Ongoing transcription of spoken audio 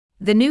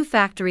The New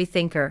Factory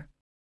Thinker.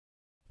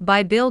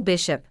 By Bill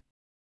Bishop.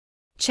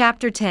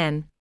 Chapter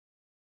 10.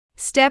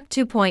 Step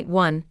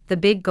 2.1 The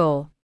Big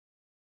Goal.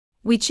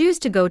 We choose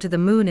to go to the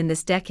moon in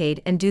this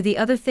decade and do the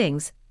other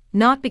things,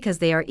 not because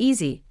they are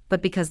easy,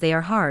 but because they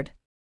are hard.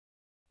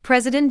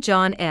 President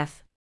John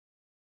F.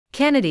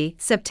 Kennedy,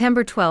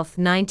 September 12,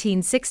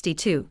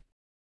 1962.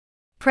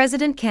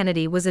 President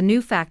Kennedy was a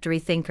new factory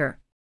thinker.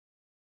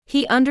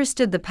 He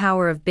understood the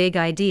power of big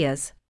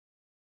ideas.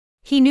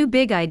 He knew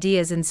big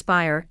ideas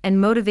inspire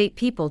and motivate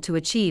people to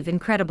achieve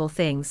incredible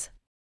things.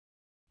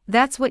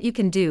 That's what you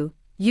can do: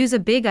 use a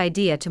big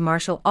idea to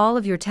marshal all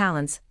of your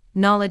talents,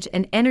 knowledge,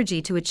 and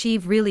energy to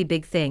achieve really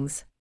big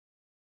things.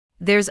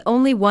 There's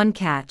only one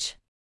catch.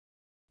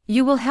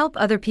 You will help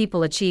other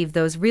people achieve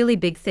those really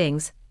big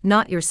things,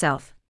 not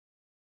yourself.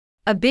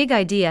 A big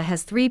idea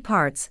has three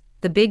parts: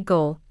 the big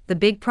goal, the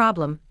big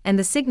problem, and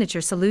the signature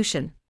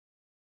solution.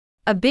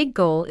 A big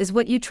goal is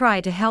what you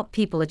try to help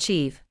people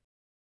achieve.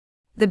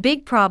 The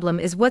big problem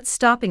is what's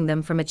stopping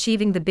them from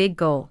achieving the big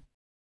goal.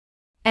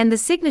 And the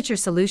signature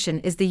solution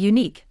is the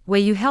unique way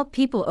you help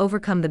people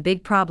overcome the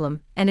big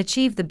problem and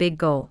achieve the big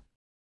goal.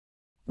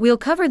 We'll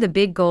cover the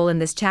big goal in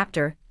this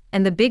chapter,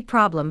 and the big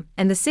problem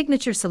and the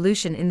signature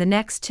solution in the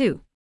next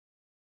two.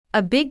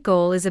 A big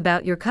goal is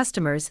about your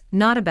customers,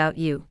 not about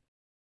you.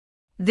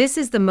 This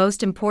is the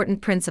most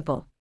important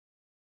principle.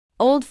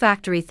 Old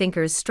factory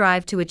thinkers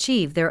strive to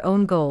achieve their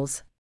own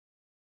goals.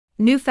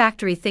 New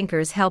factory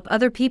thinkers help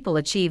other people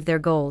achieve their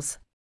goals.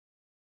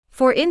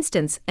 For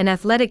instance, an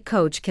athletic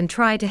coach can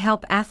try to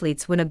help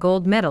athletes win a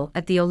gold medal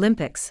at the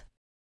Olympics.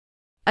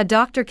 A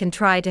doctor can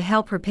try to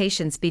help her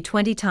patients be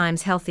 20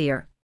 times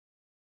healthier.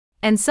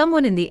 And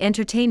someone in the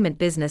entertainment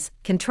business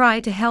can try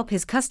to help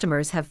his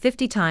customers have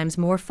 50 times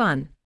more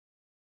fun.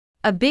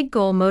 A big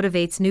goal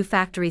motivates new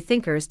factory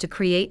thinkers to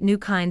create new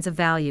kinds of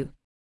value.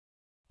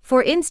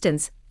 For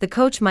instance, the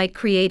coach might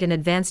create an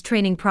advanced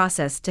training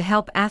process to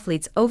help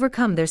athletes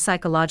overcome their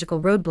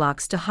psychological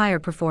roadblocks to higher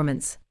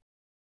performance.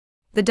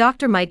 The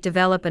doctor might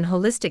develop an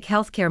holistic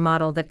healthcare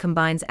model that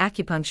combines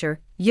acupuncture,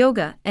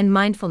 yoga, and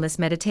mindfulness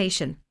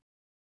meditation.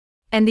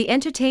 And the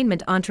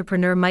entertainment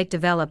entrepreneur might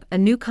develop a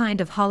new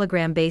kind of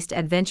hologram-based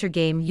adventure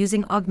game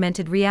using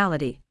augmented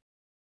reality.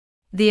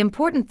 The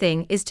important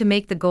thing is to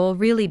make the goal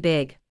really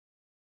big.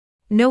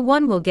 No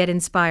one will get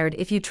inspired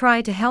if you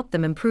try to help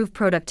them improve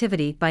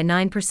productivity by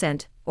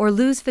 9% or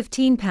lose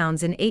 15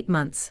 pounds in 8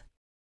 months.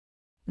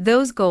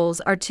 Those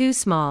goals are too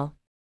small.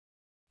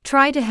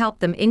 Try to help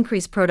them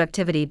increase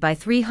productivity by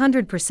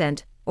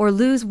 300% or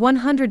lose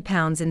 100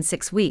 pounds in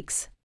 6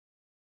 weeks.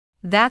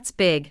 That's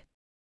big.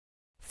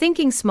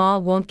 Thinking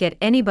small won't get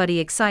anybody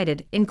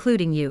excited,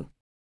 including you.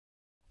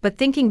 But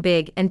thinking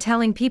big and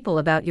telling people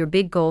about your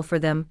big goal for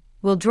them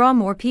will draw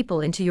more people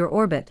into your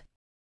orbit.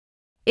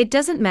 It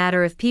doesn't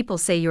matter if people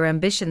say your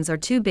ambitions are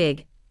too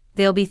big,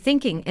 they'll be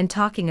thinking and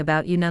talking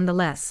about you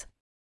nonetheless.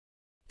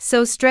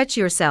 So stretch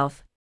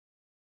yourself.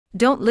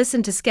 Don't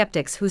listen to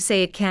skeptics who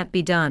say it can't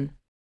be done.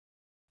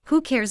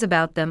 Who cares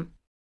about them?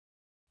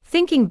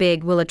 Thinking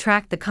big will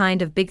attract the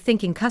kind of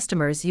big-thinking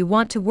customers you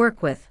want to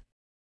work with.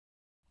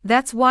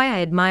 That's why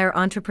I admire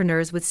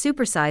entrepreneurs with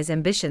supersize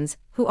ambitions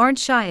who aren't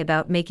shy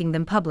about making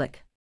them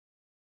public.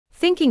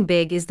 Thinking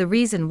big is the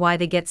reason why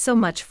they get so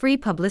much free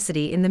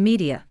publicity in the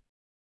media.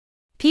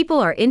 People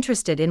are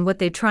interested in what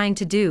they're trying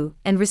to do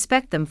and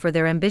respect them for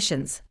their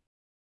ambitions.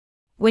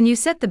 When you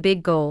set the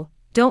big goal,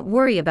 don't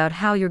worry about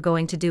how you're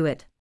going to do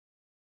it.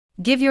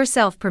 Give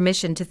yourself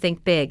permission to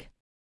think big.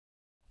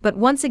 But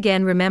once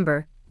again,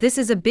 remember, this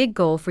is a big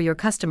goal for your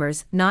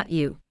customers, not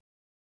you.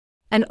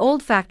 An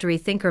old factory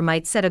thinker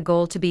might set a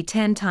goal to be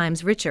 10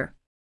 times richer.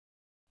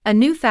 A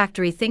new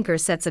factory thinker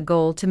sets a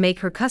goal to make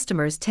her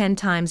customers 10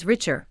 times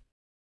richer.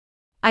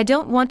 I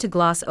don't want to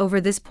gloss over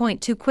this point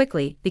too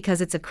quickly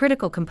because it's a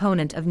critical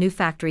component of new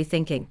factory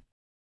thinking.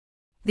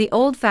 The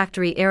old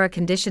factory era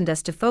conditioned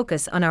us to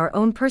focus on our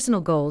own personal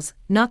goals,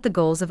 not the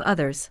goals of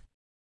others.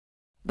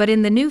 But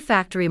in the new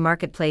factory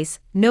marketplace,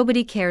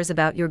 nobody cares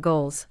about your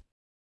goals.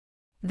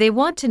 They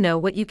want to know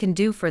what you can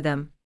do for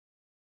them.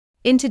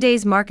 In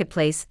today's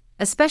marketplace,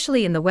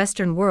 especially in the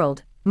Western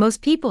world,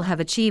 most people have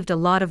achieved a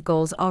lot of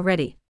goals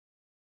already.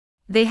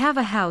 They have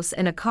a house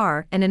and a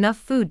car and enough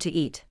food to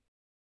eat.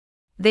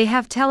 They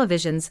have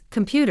televisions,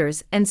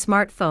 computers, and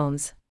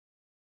smartphones.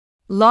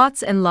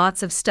 Lots and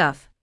lots of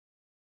stuff.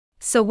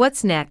 So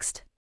what's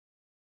next?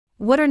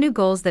 What are new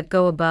goals that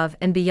go above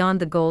and beyond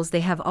the goals they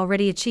have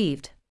already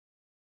achieved?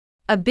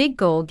 A big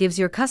goal gives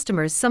your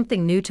customers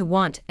something new to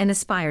want and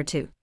aspire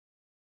to.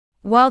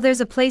 While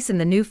there's a place in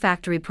the new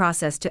factory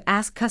process to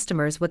ask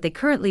customers what they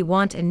currently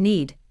want and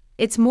need,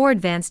 it's more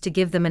advanced to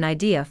give them an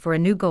idea for a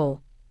new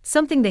goal,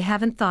 something they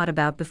haven't thought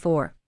about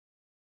before.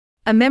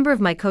 A member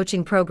of my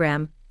coaching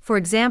program, for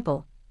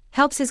example,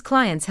 helps his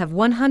clients have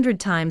 100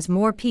 times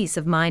more peace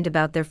of mind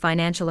about their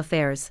financial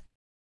affairs.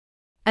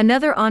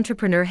 Another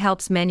entrepreneur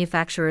helps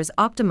manufacturers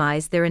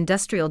optimize their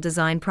industrial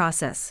design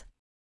process.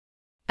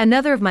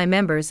 Another of my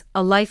members,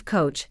 a life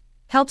coach,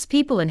 helps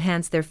people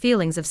enhance their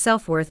feelings of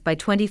self-worth by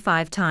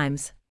 25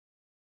 times.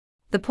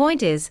 The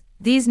point is,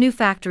 These new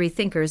factory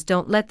thinkers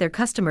don't let their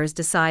customers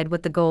decide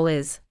what the goal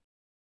is.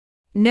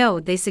 No,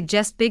 they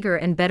suggest bigger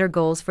and better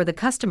goals for the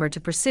customer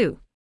to pursue.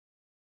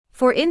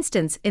 For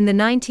instance, in the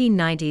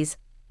 1990s,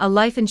 a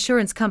life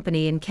insurance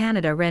company in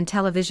Canada ran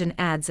television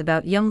ads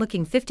about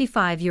young-looking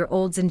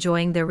 55-year-olds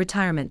enjoying their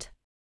retirement.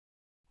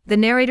 The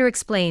narrator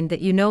explained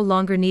that you no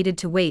longer needed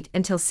to wait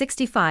until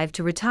 65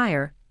 to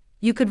retire,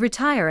 you could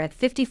retire at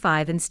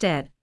 55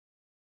 instead.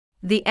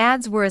 The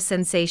ads were a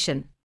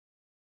sensation.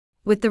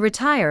 With the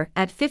retire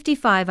at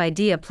 55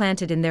 idea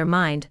planted in their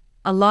mind,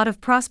 a lot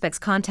of prospects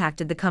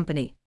contacted the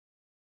company.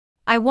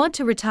 "I want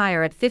to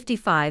retire at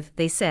 55,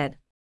 they said.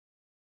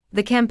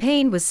 The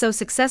campaign was so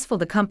successful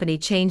the company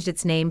changed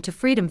its name to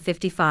Freedom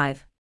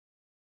 55.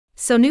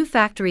 So new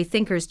factory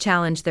thinkers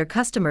challenge their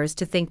customers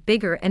to think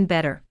bigger and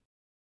better.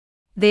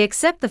 They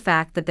accept the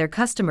fact that their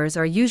customers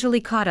are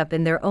usually caught up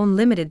in their own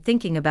limited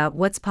thinking about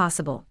what's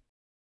possible.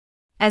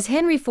 As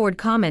Henry Ford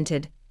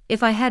commented,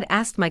 "If I had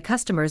asked my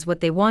customers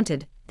what they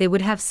wanted, they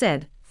would have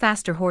said,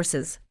 faster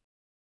horses."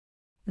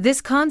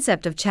 This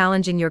concept of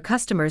challenging your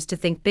customers to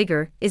think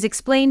bigger is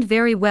explained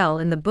very well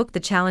in the book The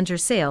Challenger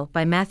Sale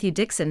by Matthew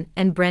Dixon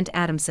and Brent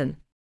Adamson.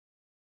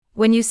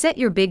 When you set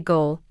your big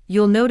goal,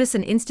 you'll notice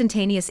an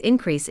instantaneous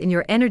increase in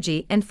your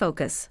energy and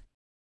focus.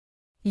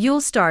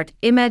 You'll start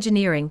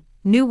imagineering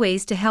new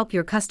ways to help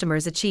your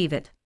customers achieve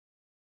it.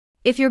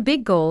 If your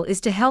big goal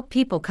is to help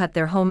people cut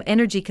their home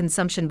energy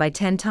consumption by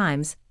 10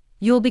 times,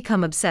 you'll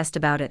become obsessed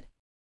about it.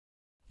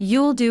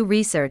 You'll do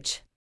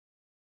research.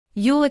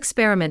 You'll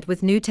experiment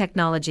with new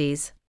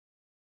technologies.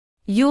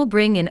 You'll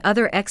bring in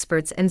other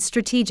experts and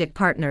strategic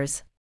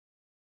partners.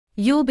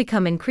 You'll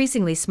become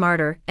increasingly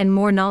smarter and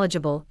more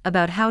knowledgeable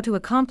about how to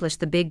accomplish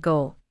the big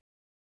goal.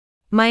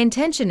 My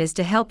intention is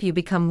to help you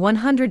become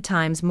 100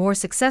 times more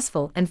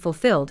successful and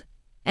fulfilled,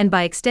 and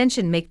by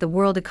extension make the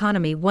world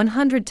economy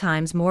 100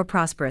 times more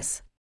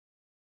prosperous.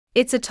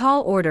 It's a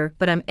tall order,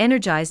 but I'm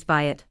energized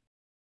by it.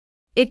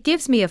 It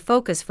gives me a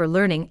focus for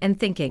learning and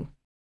thinking.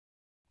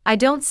 I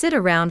don't sit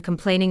around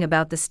complaining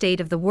about the state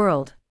of the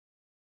world.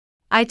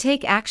 I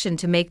take action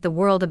to make the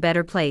world a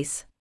better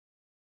place.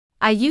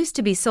 I used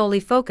to be solely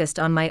focused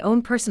on my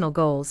own personal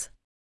goals.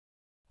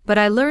 But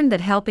I learned that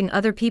helping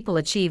other people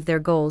achieve their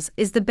goals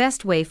is the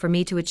best way for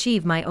me to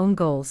achieve my own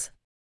goals.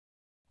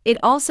 It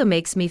also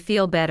makes me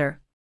feel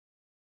better.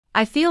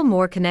 I feel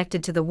more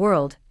connected to the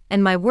world,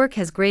 and my work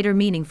has greater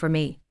meaning for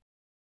me.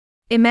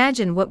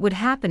 Imagine what would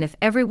happen if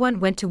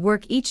everyone went to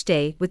work each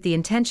day with the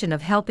intention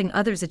of helping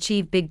others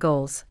achieve big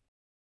goals.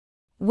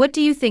 What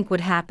do you think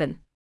would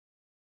happen?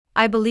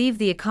 I believe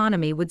the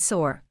economy would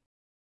soar.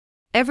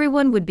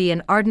 Everyone would be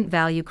an ardent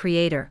value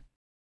creator.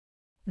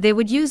 They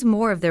would use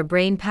more of their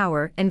brain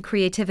power and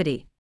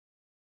creativity.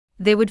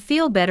 They would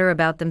feel better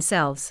about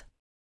themselves.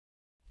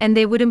 And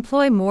they would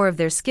employ more of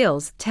their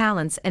skills,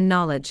 talents, and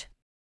knowledge.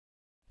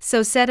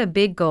 So set a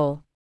big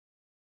goal.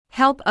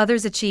 Help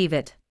others achieve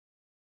it.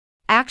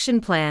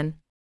 Action plan.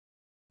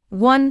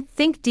 1.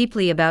 Think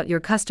deeply about your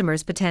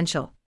customer's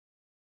potential.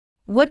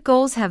 What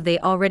goals have they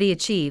already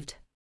achieved?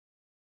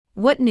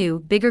 What new,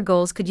 bigger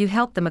goals could you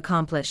help them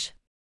accomplish?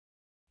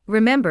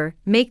 Remember,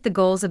 make the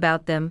goals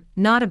about them,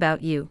 not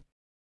about you.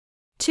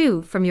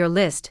 2. From your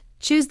list,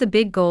 choose the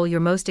big goal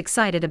you're most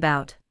excited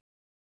about.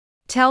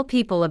 Tell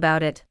people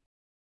about it.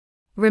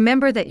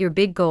 Remember that your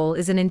big goal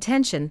is an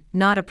intention,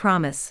 not a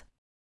promise.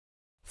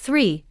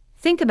 3.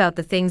 Think about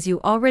the things you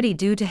already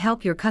do to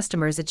help your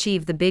customers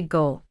achieve the big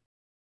goal.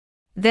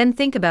 Then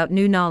think about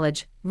new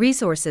knowledge,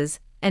 resources,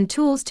 and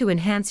tools to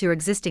enhance your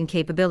existing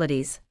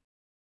capabilities.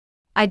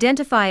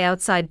 Identify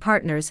outside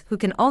partners who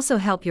can also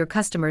help your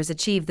customers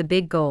achieve the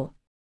big goal.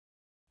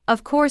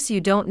 Of course, you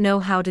don't know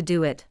how to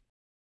do it.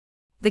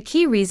 The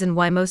key reason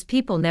why most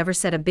people never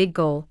set a big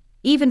goal,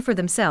 even for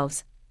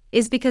themselves,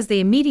 is because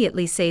they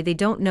immediately say they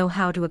don't know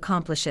how to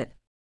accomplish it.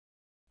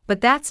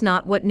 But that's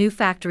not what new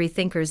factory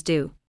thinkers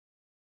do.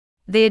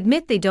 They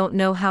admit they don't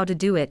know how to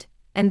do it,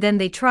 and then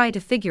they try to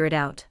figure it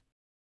out.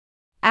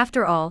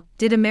 After all,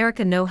 did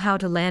America know how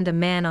to land a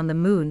man on the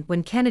moon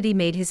when Kennedy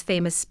made his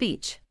famous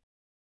speech?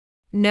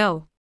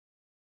 No.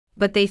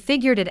 But they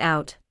figured it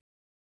out.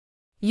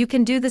 You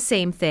can do the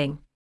same thing.